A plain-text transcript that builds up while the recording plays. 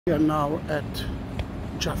We are now at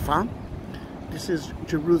Jaffa. This is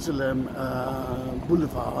Jerusalem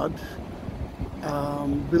Boulevard,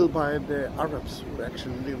 built by the Arabs who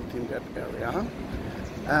actually lived in that area,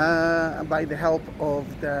 by the help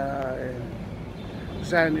of the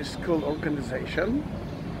Zionist school organization,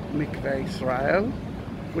 Mikveh Israel,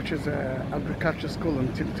 which is an agriculture school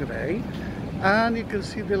until today. And you can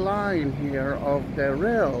see the line here of the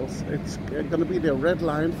rails. It's going to be the red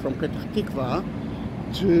line from Petah Tikva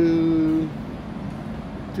to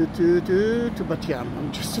Bat Yam.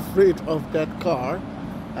 I'm just afraid of that car.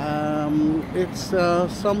 It's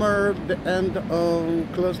summer,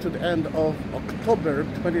 close to the end of October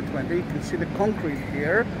 2020. You can see the concrete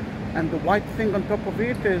here, and the white thing on top of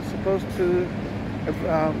it is supposed to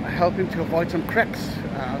helping to avoid some cracks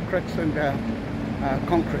in the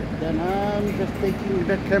concrete. Then I'm just taking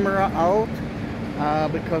the camera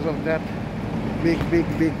out because of that big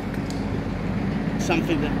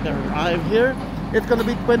something that arrived here. It's going to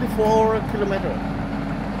be 24 kilometers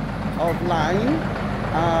of line.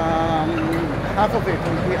 Half of it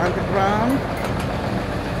will be underground.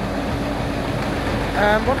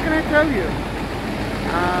 And what can I tell you?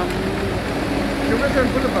 Jerusalem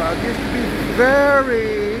Boulevard used to be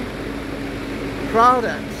very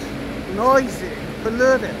crowded, noisy,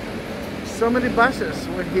 polluted. So many buses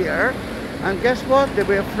were here, and guess what? They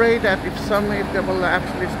were afraid that if they will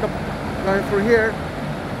actually stop going through here,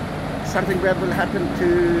 something bad will happen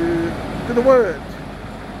to the world,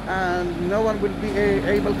 and no one will be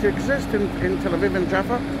able to exist in Tel Aviv and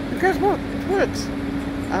Jaffa. And guess what? It works.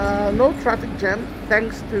 No traffic jam,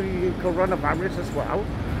 thanks to coronavirus as well,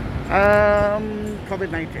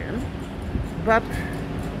 COVID-19. But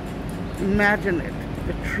imagine it,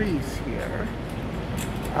 the trees here,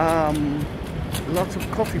 lots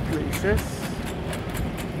of coffee places,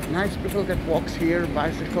 nice people that walks here,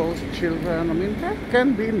 bicycles, children. I mean, that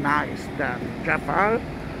can be nice. Then Jaffa,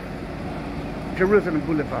 Jerusalem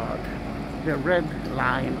Boulevard, the red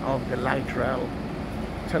line of the light rail,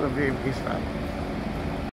 Tel Aviv, Israel.